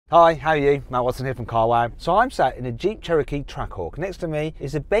Hi, how are you? Matt Watson here from CarWow. So I'm sat in a Jeep Cherokee Trackhawk. Next to me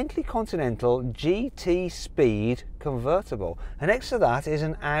is a Bentley Continental GT Speed Convertible. And next to that is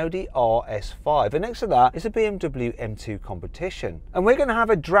an Audi RS5. And next to that is a BMW M2 Competition. And we're going to have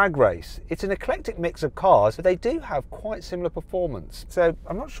a drag race. It's an eclectic mix of cars, but they do have quite similar performance. So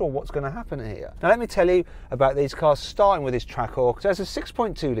I'm not sure what's going to happen here. Now let me tell you about these cars, starting with this Trackhawk. So it's a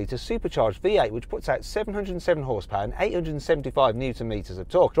 6.2 litre supercharged V8, which puts out 707 horsepower and 875 newton meters of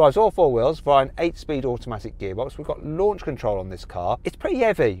torque. Drives all four wheels via an 8-speed automatic gearbox. We've got launch control on this car. It's pretty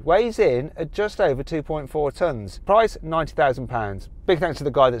heavy, weighs in at just over 2.4 tonnes. Price £90,000. Big thanks to the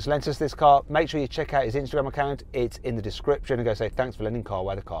guy that's lent us this car. Make sure you check out his Instagram account. It's in the description, and go say thanks for lending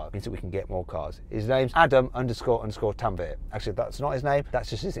CarWow the car. It means that we can get more cars. His name's Adam__Tanvir. Actually, that's not his name, that's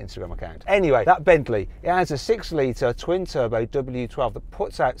just his Instagram account. Anyway, that Bentley, it has a 6-litre twin turbo W12 that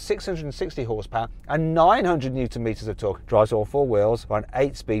puts out 660 horsepower and 900 newton meters of torque. Drives all four wheels by an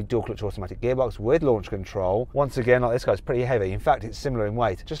 8-speed dual clutch automatic gearbox with launch control. Once again, like this guy's pretty heavy. In fact, it's similar in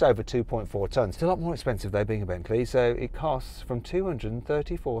weight, just over 2.4 tonnes. Still a lot more expensive though, being a Bentley, so it costs from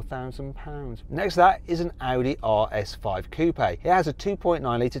 £234,000. Next to that is an Audi RS5 Coupe. It has a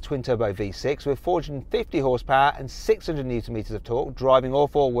 2.9 litre twin turbo V6 with 450 horsepower and 600 newton meters of torque, driving all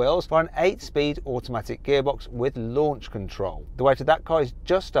four wheels by an 8-speed automatic gearbox with launch control. The weight of that car is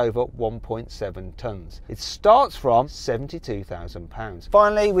just over 1.7 tonnes. It starts from £72,000.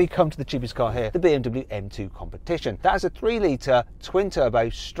 Finally, we come to the cheapest car here, the BMW M2 Competition. That has a 3-litre twin turbo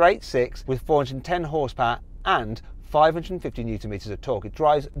straight 6 with 410 horsepower and 550 newton meters of torque. It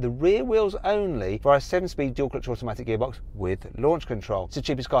drives the rear wheels only via a 7-speed dual clutch automatic gearbox with launch control. It's the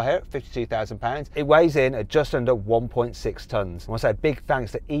cheapest car here at £52,000. It weighs in at just under 1.6 tonnes. I want to say a big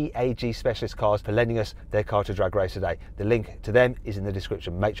thanks to EAG Specialist Cars for lending us their car to drag race today. The link to them is in the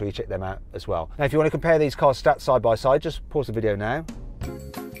description. Make sure you check them out as well. Now, if you want to compare these cars stats side by side, just pause the video now.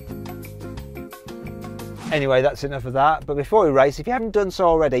 Anyway, that's enough of that. But before we race, if you haven't done so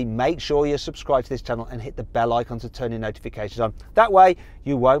already, make sure you're subscribed to this channel and hit the bell icon to turn your notifications on. That way,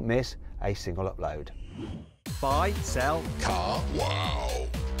 you won't miss a single upload. Buy, sell, CarWow.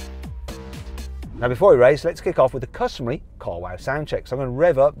 Now, before we race, let's kick off with the customary CarWow sound check. So I'm going to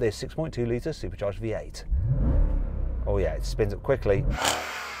rev up this 6.2 litre supercharged V8. Oh yeah, it spins up quickly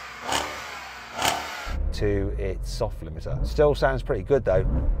to its soft limiter. Still sounds pretty good though.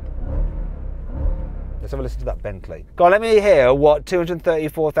 Let's have a listen to that Bentley. Go on, let me hear what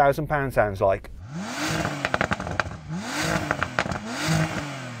 £234,000 sounds like.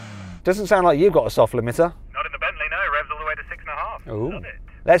 Doesn't sound like you've got a soft limiter. Not in the Bentley, no. Revs all the way to 6.5. Ooh. Love it.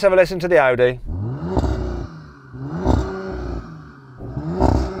 Let's have a listen to the Audi.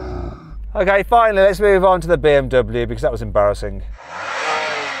 Okay, finally, let's move on to the BMW because that was embarrassing.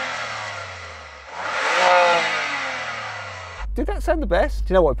 Did that sound the best?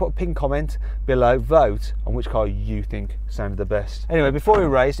 Do you know what? Put a pin comment below, vote on which car you think sounded the best. Anyway, before we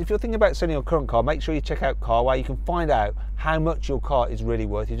race, if you're thinking about selling your current car, make sure you check out CarWow. You can find out how much your car is really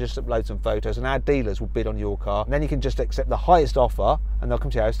worth. You just upload some photos and our dealers will bid on your car. And then you can just accept the highest offer and they'll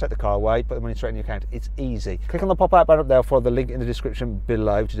come to your house, take the car away, put the money straight in your account. It's easy. Click on the pop-out button up there for the link in the description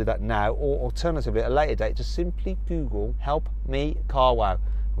below to do that now, or alternatively at a later date, just simply Google "Help Me CarWow."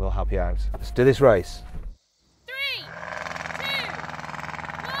 We'll help you out. Let's do this race. 3, 2,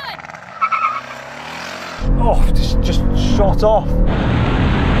 1. Oh, just shot off.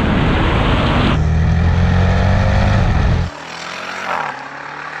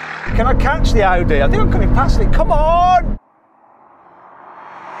 Can I catch the Audi? I think I'm coming past it. Come on!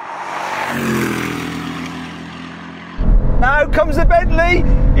 Now comes the Bentley.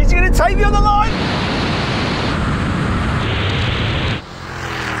 Is he going to take me on the line?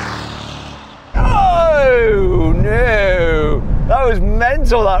 Oh no! That was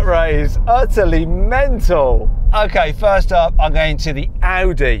mental, that race. Utterly mental. Okay, first up, I'm going to the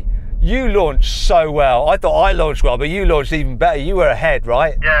Audi. You launched so well. I thought I launched well, but you launched even better. You were ahead,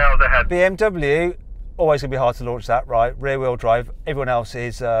 right? Yeah, I was ahead. BMW, always going to be hard to launch that, right? Rear-wheel drive. Everyone else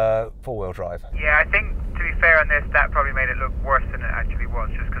is four-wheel drive. Yeah, I think, to be fair on this, that probably made it look worse than it actually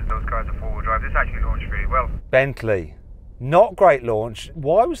was, just because those cars are four-wheel drive. This actually launched really well. Bentley, not great launch.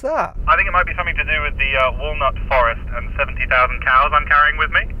 Why was that? I think it might be something to do with the walnut forest and 70,000 cows I'm carrying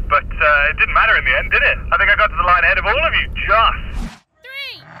with me, but it didn't matter in the end, did it? I think I got to the line ahead of all of you, just.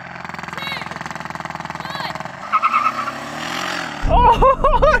 3, 2, 1.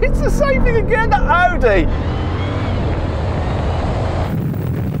 Oh, it's the same thing again, the Audi.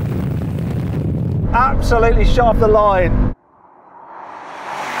 Absolutely shot off the line.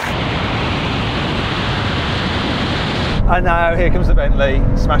 And now here comes the Bentley,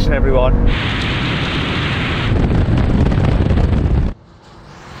 smashing everyone.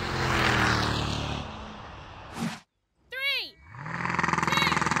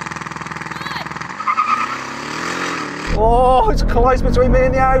 Oh, it's close between me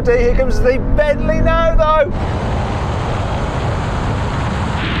and the Audi. Here comes the Bentley now, though.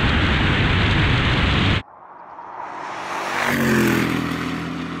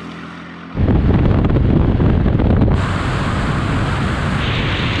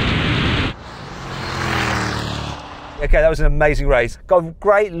 Okay, that was an amazing race. Got a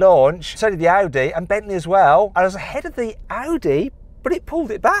great launch. So did the Audi and Bentley as well. I was ahead of the Audi, but it pulled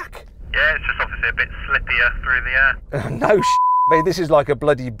it back. Yeah, it's just obviously a bit slippier through the air. No mate, this is like a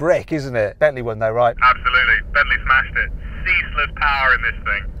bloody brick, isn't it? Bentley won though, right? Absolutely. Bentley smashed it. Ceaseless power in this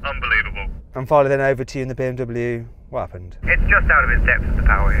thing. Unbelievable. And finally then over to you in the BMW. What happened? It's just out of its depth of the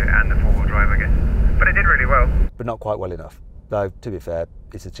power here and the four-wheel drive, I guess. But it did really well. But not quite well enough. Though, to be fair,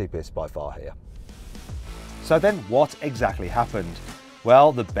 it's the cheapest by far here. So then, what exactly happened?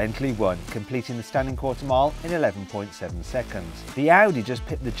 Well, the Bentley won, completing the standing quarter mile in 11.7 seconds. The Audi just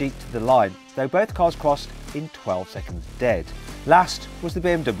pipped the Jeep to the line, though both cars crossed in 12 seconds dead. Last was the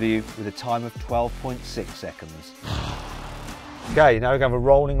BMW with a time of 12.6 seconds. Okay, now we're going to have a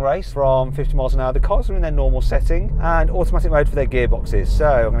rolling race from 50 miles an hour. The cars are in their normal setting and automatic mode for their gearboxes. So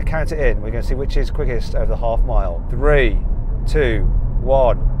I'm going to count it in. We're going to see which is quickest over the half mile. 3, 2,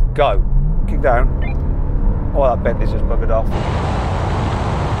 1, go. Kick down. Oh, that Bentley's just buggered off.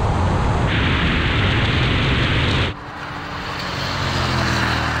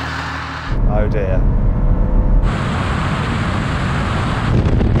 Oh dear.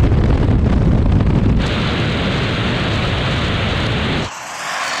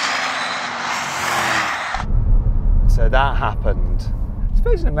 So that happened. I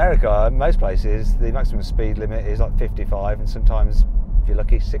suppose in America, in most places, the maximum speed limit is like 55 and sometimes, if you're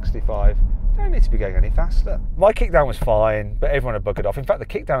lucky, 65. Don't need to be going any faster. My kickdown was fine, but everyone had buggered off. In fact, the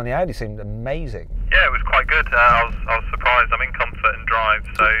kickdown on the Audi seemed amazing. Yeah, it was quite good. I was surprised. I'm in comfort and drive,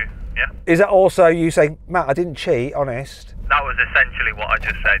 so yeah. Is that also you saying, Matt, I didn't cheat, honest? That was essentially what I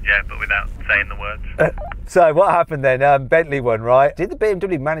just said, yeah, but without saying the words. So what happened then? Bentley won, right? Did the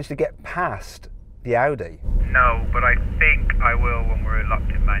BMW manage to get past the Audi? No, but I think I will when we're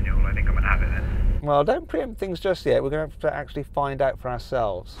locked in manual. I think I'm going to have it then. Well, don't preempt things just yet. We're going to have to actually find out for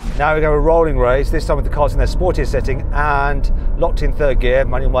ourselves. Now we go a rolling race, this time with the cars in their sportiest setting and locked in third gear,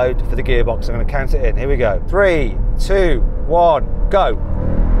 manual mode for the gearbox. I'm going to count it in. Here we go. 3, 2, 1, go.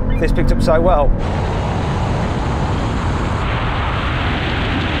 This picked up so well.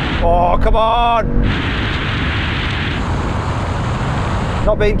 Oh, come on.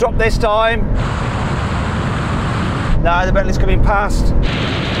 Not being dropped this time. No, the Bentley's coming past.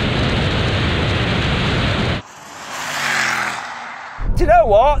 Do you know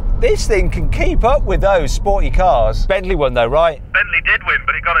what? This thing can keep up with those sporty cars. Bentley won though, right? Bentley did win,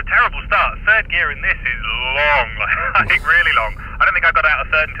 but it got a terrible start. Third gear in this is long, like really long. I don't think I got out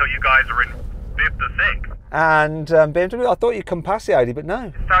of third until you guys were in fifth or sixth. And BMW, I thought you'd come past the Audi, but no.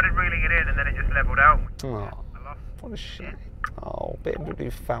 It started reeling it in and then it just levelled out. Oh, what a shame. Oh,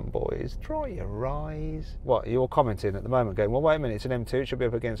 BMW fanboys, dry your eyes. What, you're commenting at the moment going, well, wait a minute, it's an M2, it should be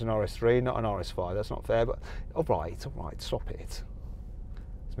up against an RS3, not an RS5, that's not fair, but all right, stop it.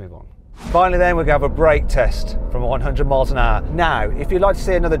 Let's move on. Finally then, we're going to have a brake test from 100 miles an hour. Now, if you'd like to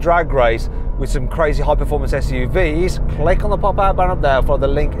see another drag race with some crazy high-performance SUVs, click on the pop-out banner up there, follow the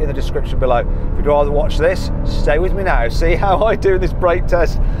link in the description below. If you'd rather watch this, stay with me now, see how I do in this brake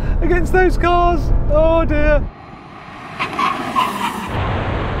test against those cars. Oh dear.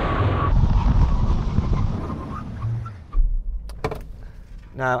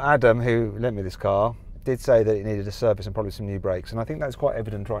 Now, Adam, who lent me this car, did say that it needed a service and probably some new brakes, and I think that's quite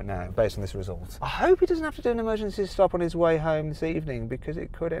evident right now based on this result. I hope he doesn't have to do an emergency stop on his way home this evening because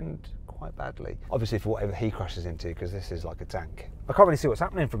it could end quite badly. Obviously for whatever he crashes into, because this is like a tank. I can't really see what's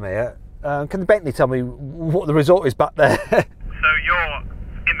happening from here. Can the Bentley tell me what the result is back there? So you're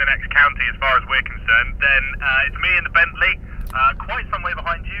in the next county as far as we're concerned. Then it's me and the Bentley, quite some way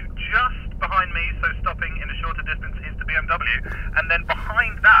behind you, just behind me, so stopping in a shorter distance is the BMW, and then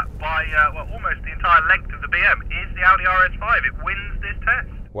behind that, by well, almost the entire length of the BM, is the Audi RS5. It wins this test.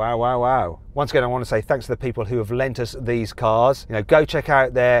 Wow, wow, wow. Once again, I want to say thanks to the people who have lent us these cars. You know, go check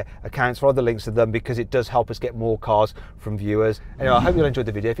out their accounts, follow the links to them, because it does help us get more cars from viewers. Anyway, I hope you enjoyed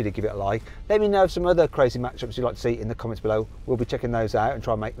the video. If you did, give it a like. Let me know of some other crazy matchups you'd like to see in the comments below. We'll be checking those out and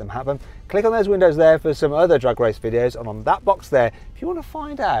try and make them happen. Click on those windows there for some other drag race videos, and on that box there, if you want to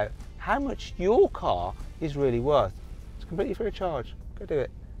find out how much your car is really worth. It's completely free of charge. Go do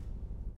it.